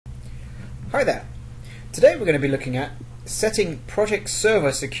Hi there. Today we're going to be looking at setting Project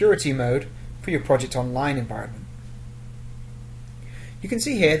Server security mode for your Project Online environment. You can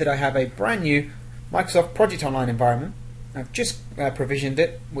see here that I have a brand new Microsoft Project Online environment. I've just provisioned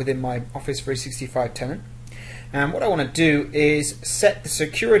it within my Office 365 tenant, and what I want to do is set the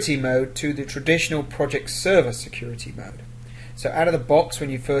security mode to the traditional Project Server security mode. So out of the box, when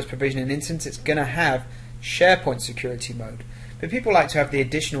you first provision an instance, it's going to have SharePoint security mode. But people like to have the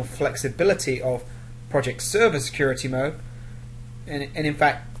additional flexibility of Project Server security mode, and in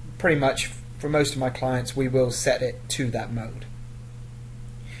fact, pretty much for most of my clients, we will set it to that mode.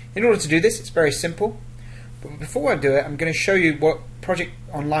 In order to do this, it's very simple. But before I do it, I'm going to show you what Project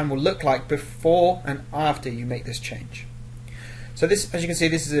Online will look like before and after you make this change. So this, as you can see,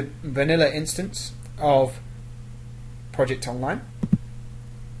 this is a vanilla instance of Project Online.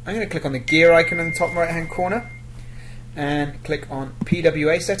 I'm going to click on the gear icon in the top right hand corner and click on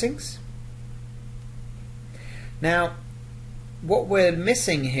PWA settings. Now, what we're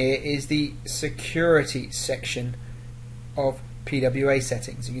missing here is the security section of PWA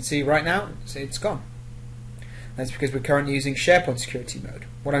settings. You can see right now it's gone. That's because we're currently using SharePoint security mode.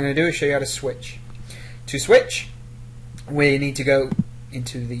 What I'm going to do is show you how to switch. To switch, we need to go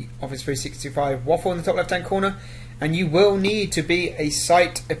into the Office 365 waffle in the top left hand corner, and you will need to be a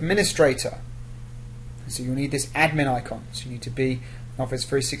site administrator. So you'll need this admin icon. So you need to be an Office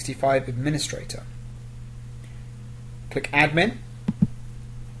 365 administrator. Click admin.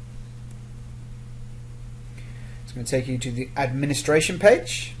 It's going to take you to the administration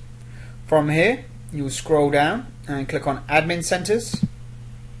page. From here, you will scroll down and click on admin centers.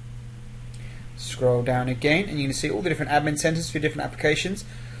 Scroll down again and you can see all the different admin centers for different applications.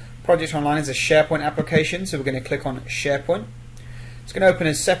 Project Online is a SharePoint application, so we're going to click on SharePoint. It's going to open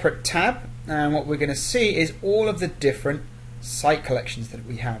a separate tab, and what we're going to see is all of the different site collections that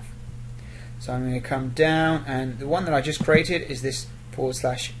we have. So I'm going to come down, and the one that I just created is this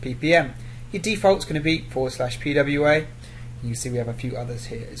 /ppm. Your default is going to be /pwa. You can see we have a few others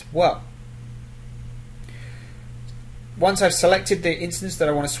here as well. Once I've selected the instance that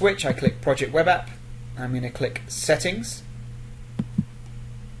I want to switch, I click Project Web App. I'm going to click Settings.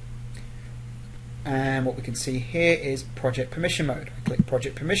 And what we can see here is Project Permission Mode. I click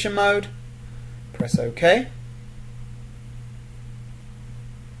Project Permission Mode, press OK.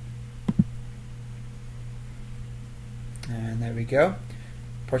 And there we go.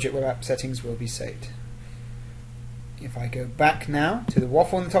 Project Web App settings will be saved. If I go back now to the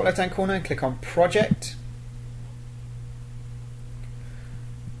waffle in the top left hand corner and click on Project.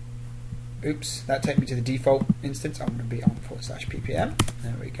 Oops, that takes me to the default instance. I'm going to be on /ppm.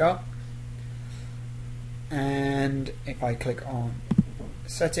 There we go. And if I click on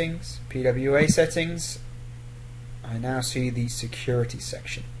settings, PWA settings, I now see the security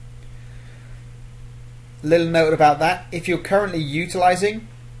section. Little note about that: if you're currently utilizing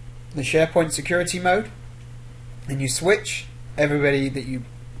the SharePoint security mode and you switch, everybody that you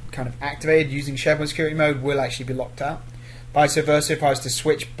kind of activated using SharePoint security mode will actually be locked out. Vice versa, if I was to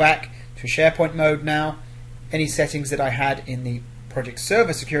switch back to SharePoint mode now, any settings that I had in the Project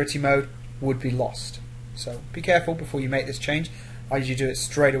Server security mode would be lost. So be careful before you make this change. I usually do it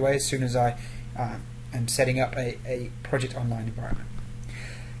straight away as soon as I am setting up a Project Online environment.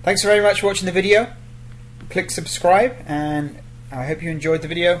 Thanks very much for watching the video. Click subscribe, and I hope you enjoyed the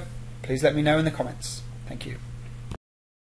video. Please let me know in the comments. Thank you.